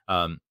 So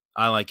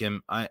I like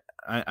him. I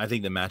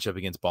think the matchup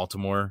against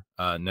Baltimore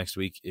next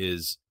week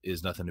is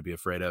nothing to be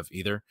afraid of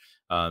either.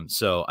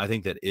 So I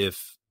think that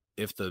if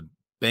the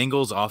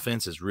Bengals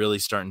offense is really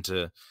starting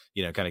to,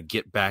 kind of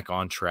get back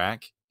on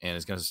track and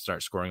is going to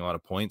start scoring a lot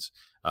of points,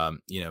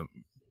 you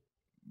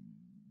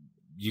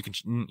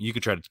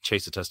could try to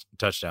chase a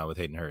touchdown with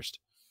Hayden Hurst.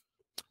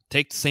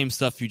 Take the same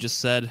stuff you just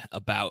said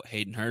about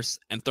Hayden Hurst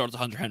and throw it to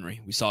Hunter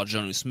Henry. We saw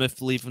Jonnu Smith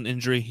leave an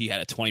injury. He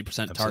had a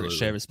 20% target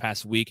share this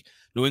past week.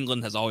 New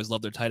England has always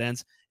loved their tight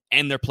ends,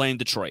 and they're playing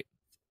Detroit.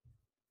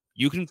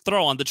 You can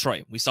throw on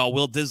Detroit. We saw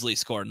Will Disley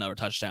score another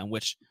touchdown,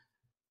 which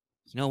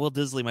Will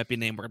Disley might be a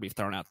name we're gonna be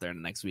throwing out there in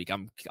the next week.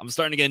 I'm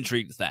starting to get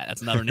intrigued with that.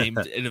 That's another name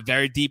in a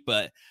very deep,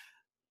 but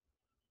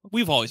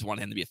we've always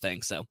wanted him to be a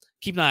thing. So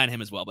keep an eye on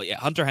him as well. But yeah,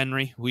 Hunter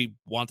Henry, we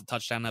want the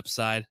touchdown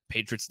upside.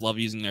 Patriots love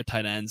using their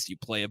tight ends. You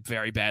play a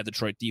very bad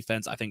Detroit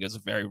defense. I think it's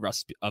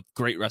a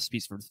great recipe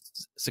for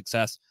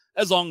success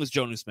as long as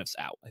Jonnu Smith's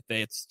out. If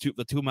it's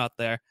the two of them out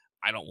there,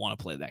 I don't want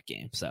to play that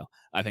game. So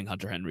I think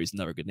Hunter Henry is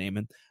another good name.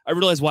 And I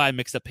realize why I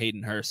mixed up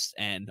Hayden Hurst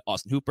and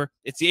Austin Hooper.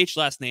 It's the H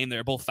last name. They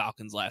were both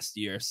Falcons last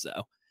year. So,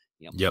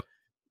 Yep.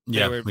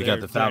 Yeah, we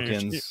got the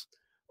Falcons.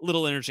 A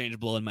little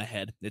interchangeable in my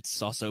head.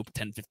 It's also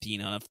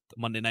 10:15 on a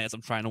Monday night as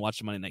I'm trying to watch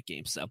a Monday night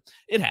game. So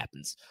it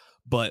happens.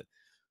 But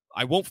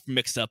I won't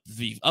mix up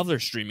the other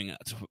streaming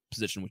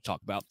position we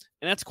talk about,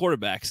 and that's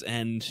quarterbacks.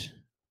 And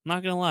I'm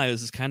not going to lie,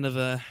 this is kind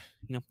of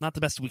not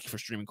the best week for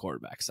streaming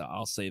quarterbacks. So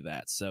I'll say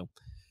that. So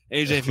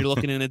AJ, if you're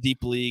looking in a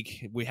deep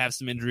league, we have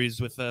some injuries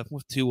with the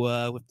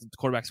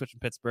quarterback switch in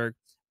Pittsburgh.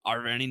 Are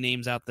there any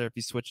names out there if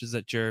he switches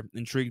that you're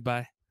intrigued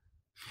by?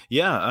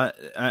 Yeah,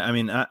 I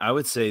mean, I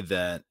would say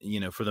that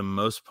for the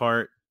most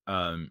part,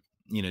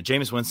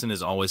 Jameis Winston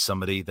is always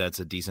somebody that's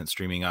a decent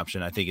streaming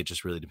option. I think it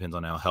just really depends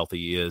on how healthy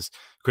he is.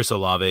 Chris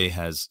Olave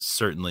has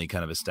certainly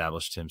kind of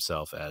established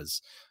himself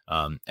as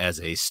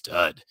a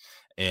stud,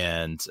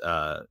 and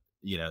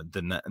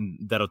then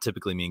that'll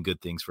typically mean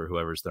good things for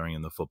whoever's throwing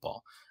in the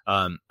football.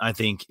 I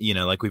think,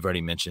 like we've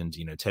already mentioned,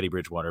 Teddy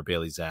Bridgewater,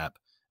 Bailey Zapp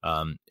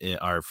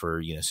are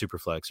for, super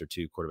flex or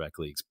 2 quarterback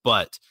leagues.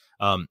 But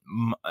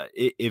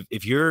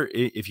if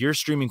you're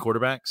streaming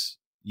quarterbacks,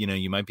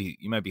 you might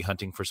be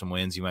hunting for some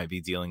wins. You might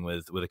be dealing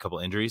with a couple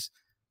injuries.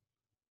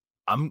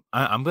 I'm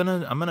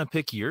gonna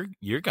pick your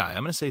guy.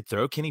 I'm gonna say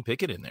throw Kenny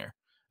Pickett in there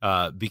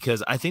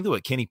because I think that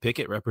what Kenny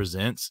Pickett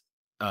represents,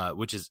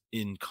 which is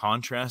in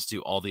contrast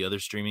to all the other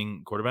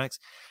streaming quarterbacks,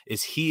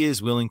 is he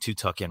is willing to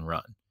tuck and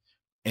run.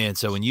 And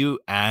so when you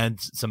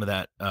add some of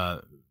that,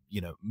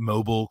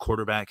 mobile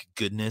quarterback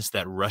goodness,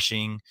 that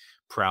rushing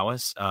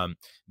prowess,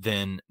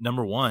 then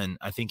number one,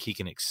 I think he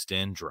can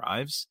extend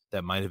drives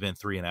that might have been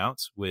 3 and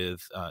outs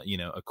with,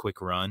 a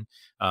quick run.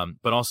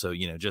 But also,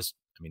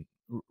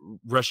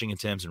 rushing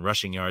attempts and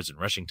rushing yards and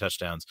rushing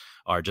touchdowns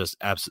are just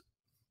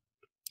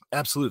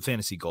absolute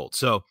fantasy gold.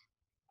 So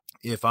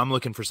if I'm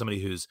looking for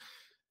somebody who's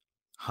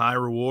high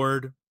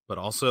reward, but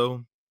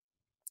also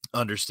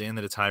understand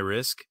that it's high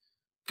risk,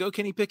 go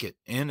Kenny Pickett.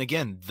 And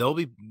again, they'll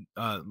be,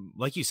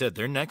 like you said,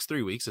 their next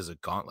 3 weeks is a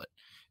gauntlet.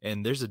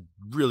 And there's a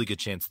really good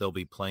chance they'll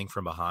be playing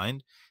from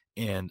behind.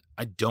 And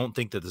I don't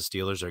think that the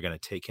Steelers are going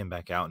to take him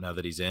back out now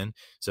that he's in.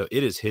 So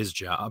it is his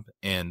job.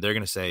 And they're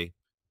going to say,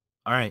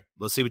 all right,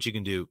 let's see what you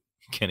can do,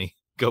 Kenny.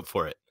 Go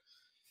for it.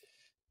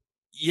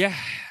 Yeah,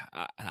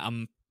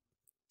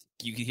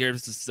 you can hear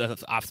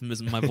the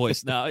optimism in my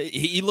voice. No,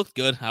 he looked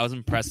good. I was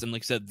impressed. And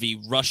like I said, the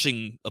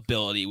rushing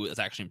ability was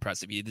actually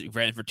impressive. He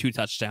ran for 2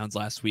 touchdowns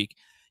last week.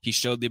 He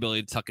showed the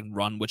ability to tuck and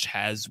run, which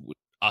has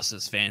us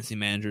as fantasy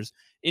managers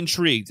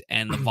intrigued.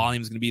 And the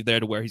volume is going to be there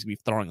to where he's going to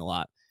be throwing a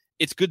lot.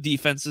 It's good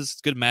defenses.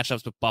 It's good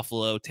matchups with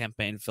Buffalo, Tampa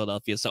Bay, and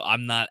Philadelphia. So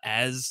I'm not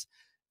as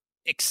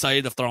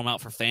excited to throw him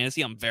out for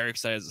fantasy. I'm very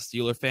excited as a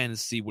Steeler fan to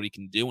see what he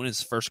can do in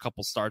his first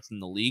couple starts in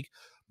the league.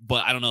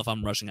 But I don't know if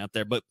I'm rushing out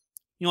there. But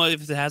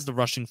if it has the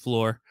rushing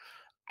floor,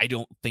 I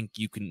don't think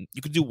you can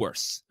do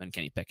worse than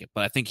Kenny Pickett.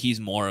 But I think he's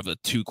more of a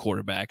 2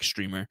 quarterback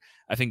streamer.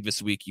 I think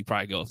this week you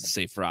probably go with the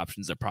safer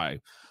options. They're probably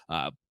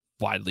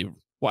widely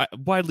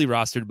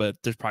rostered, but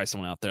there's probably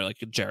someone out there like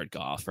Jared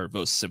Goff or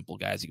those simple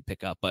guys you can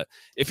pick up. But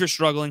if you're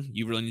struggling,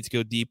 you really need to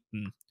go deep.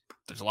 And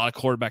there's a lot of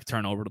quarterback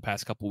turnover the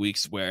past couple of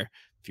weeks where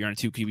if you're in a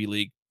 2 QB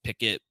league,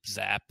 Pickett,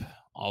 Zapp,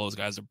 all those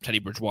guys, are Teddy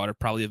Bridgewater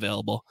probably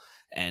available,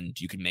 and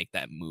you can make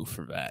that move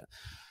for that.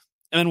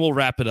 And then we'll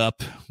wrap it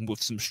up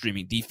with some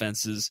streaming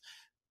defenses.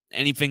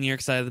 Anything you're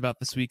excited about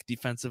this week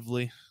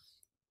defensively?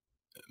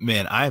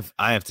 Man, I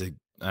have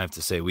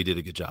to say we did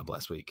a good job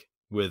last week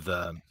with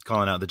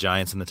calling out the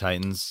Giants and the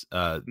Titans.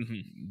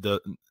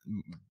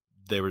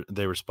 They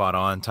were spot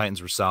on.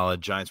 Titans were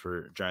solid. Giants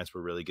were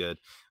really good.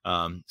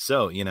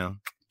 So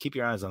keep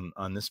your eyes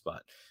on this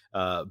spot.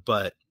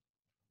 But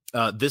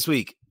this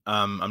week,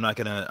 I'm not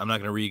gonna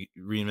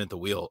reinvent the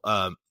wheel.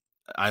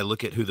 I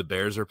look at who the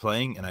Bears are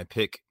playing and I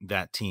pick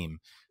that team.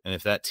 And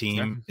if that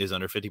team is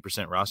under 50%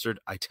 rostered,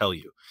 I tell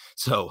you.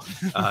 So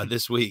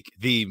this week,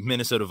 the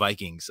Minnesota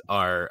Vikings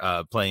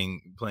are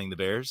playing the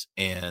Bears,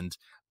 and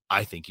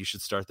I think you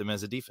should start them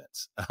as a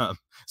defense.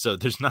 So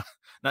there's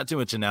not too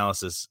much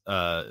analysis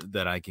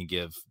that I can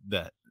give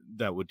that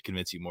would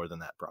convince you more than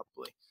that,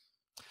 probably.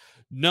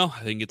 No,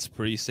 I think it's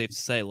pretty safe to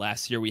say.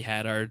 Last year we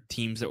had our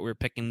teams that we were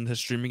picking to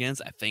stream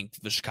against. I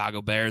think the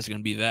Chicago Bears are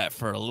going to be that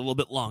for a little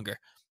bit longer.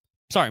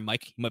 Sorry,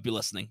 Mike, you might be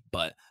listening,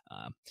 but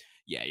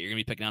yeah, you're going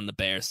to be picking on the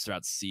Bears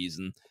throughout the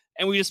season.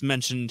 And we just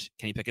mentioned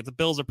Kenny Pickett. The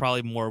Bills are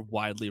probably more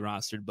widely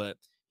rostered, but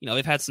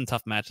they've had some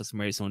tough matchups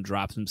where someone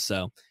drops him.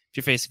 So if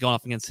you're facing going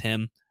off against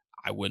him,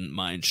 I wouldn't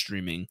mind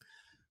streaming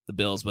the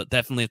Bills, but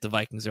definitely if the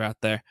Vikings are out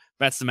there,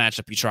 that's the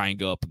matchup you try and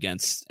go up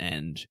against,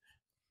 and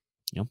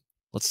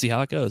let's see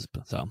how it goes.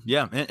 So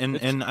yeah,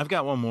 and I've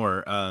got one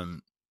more.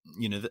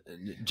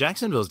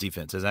 Jacksonville's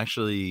defense has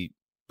actually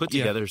put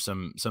together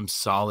some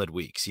solid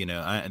weeks. They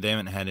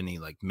haven't had any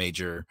like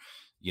major,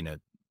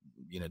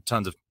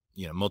 tons of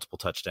multiple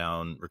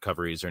touchdown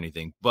recoveries or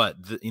anything, but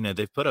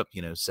they've put up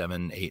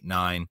 7, 8,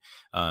 9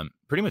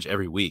 pretty much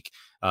every week,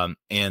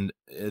 and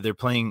they're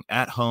playing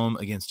at home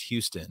against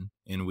Houston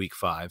in week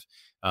 5.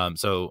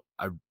 So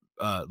I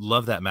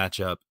love that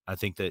matchup. I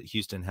think that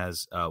Houston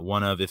has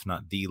one of, if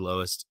not the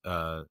lowest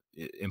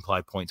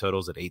implied point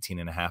totals at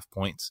 18.5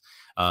 points.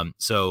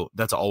 So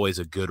that's always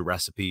a good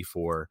recipe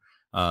for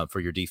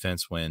your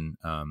defense when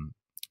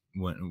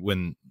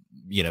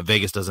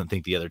Vegas doesn't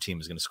think the other team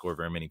is going to score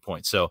very many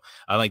points. So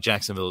I like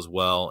Jacksonville as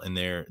well, and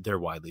they're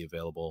widely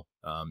available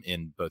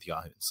in both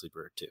Yahoo and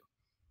Sleeper too.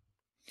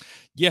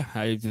 Yeah,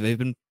 they've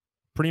been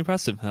pretty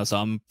impressive. So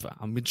I'm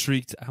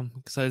intrigued. I'm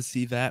excited to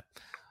see that.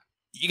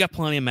 You got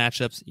plenty of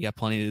matchups. You got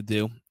plenty to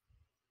do.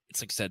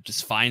 It's like I said,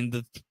 just find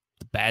the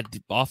bad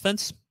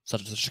offense,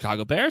 such as the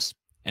Chicago Bears,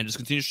 and just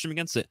continue to stream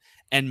against it.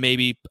 And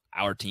maybe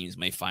our teams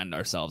may find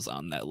ourselves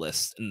on that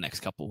list in the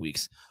next couple of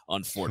weeks,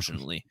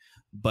 unfortunately.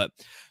 But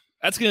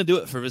that's going to do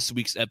it for this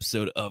week's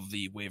episode of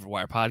the Waiver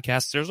Wire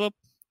Podcast. There's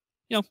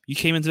you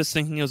came into this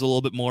thinking it was a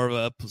little bit more of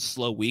a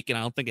slow week, and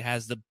I don't think it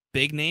has the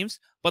big names,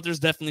 but there's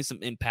definitely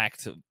some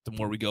impact the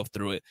more we go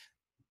through it.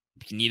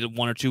 If you needed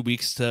 1 or 2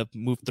 weeks to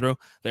move through,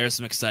 there's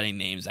some exciting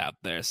names out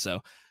there.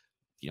 So,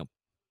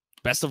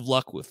 best of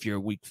luck with your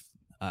week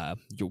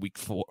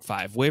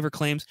 5 waiver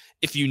claims.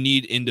 If you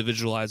need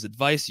individualized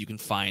advice, you can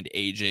find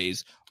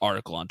AJ's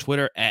article on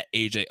Twitter at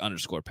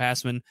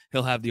AJ_Passman.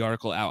 He'll have the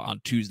article out on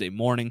Tuesday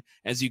morning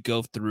as you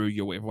go through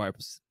your waiver wire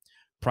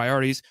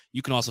priorities.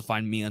 You can also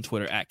find me on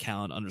Twitter at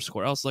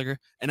Callan_Elsliger.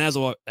 And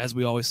as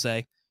we always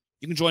say,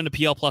 you can join the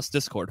PL Plus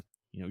Discord.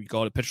 You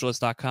go to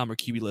pitcherlist.com or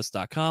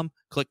QBlist.com,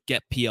 click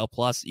Get PL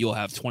Plus. You'll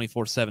have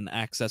 24/7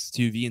 access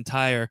to the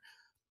entire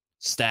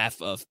staff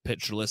of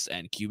Pitcher List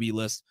and QB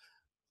List.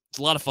 It's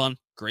a lot of fun.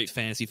 Great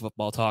fantasy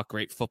football talk,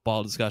 great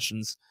football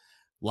discussions.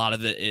 A lot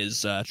of it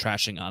is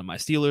trashing on my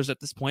Steelers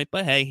at this point,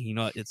 but hey,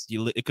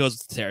 it goes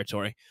with the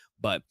territory.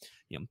 But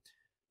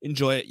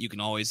enjoy it. You can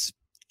always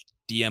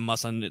DM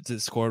us on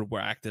Discord.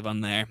 We're active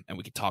on there, and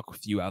we can talk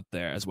with you out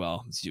there as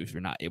well if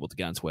you're not able to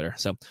get on Twitter.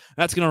 So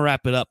that's going to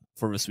wrap it up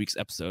for this week's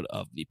episode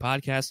of the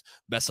podcast.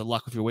 Best of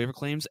luck with your waiver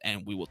claims,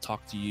 and we will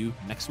talk to you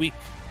next week.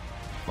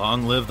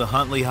 Long live the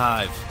Huntley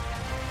Hive.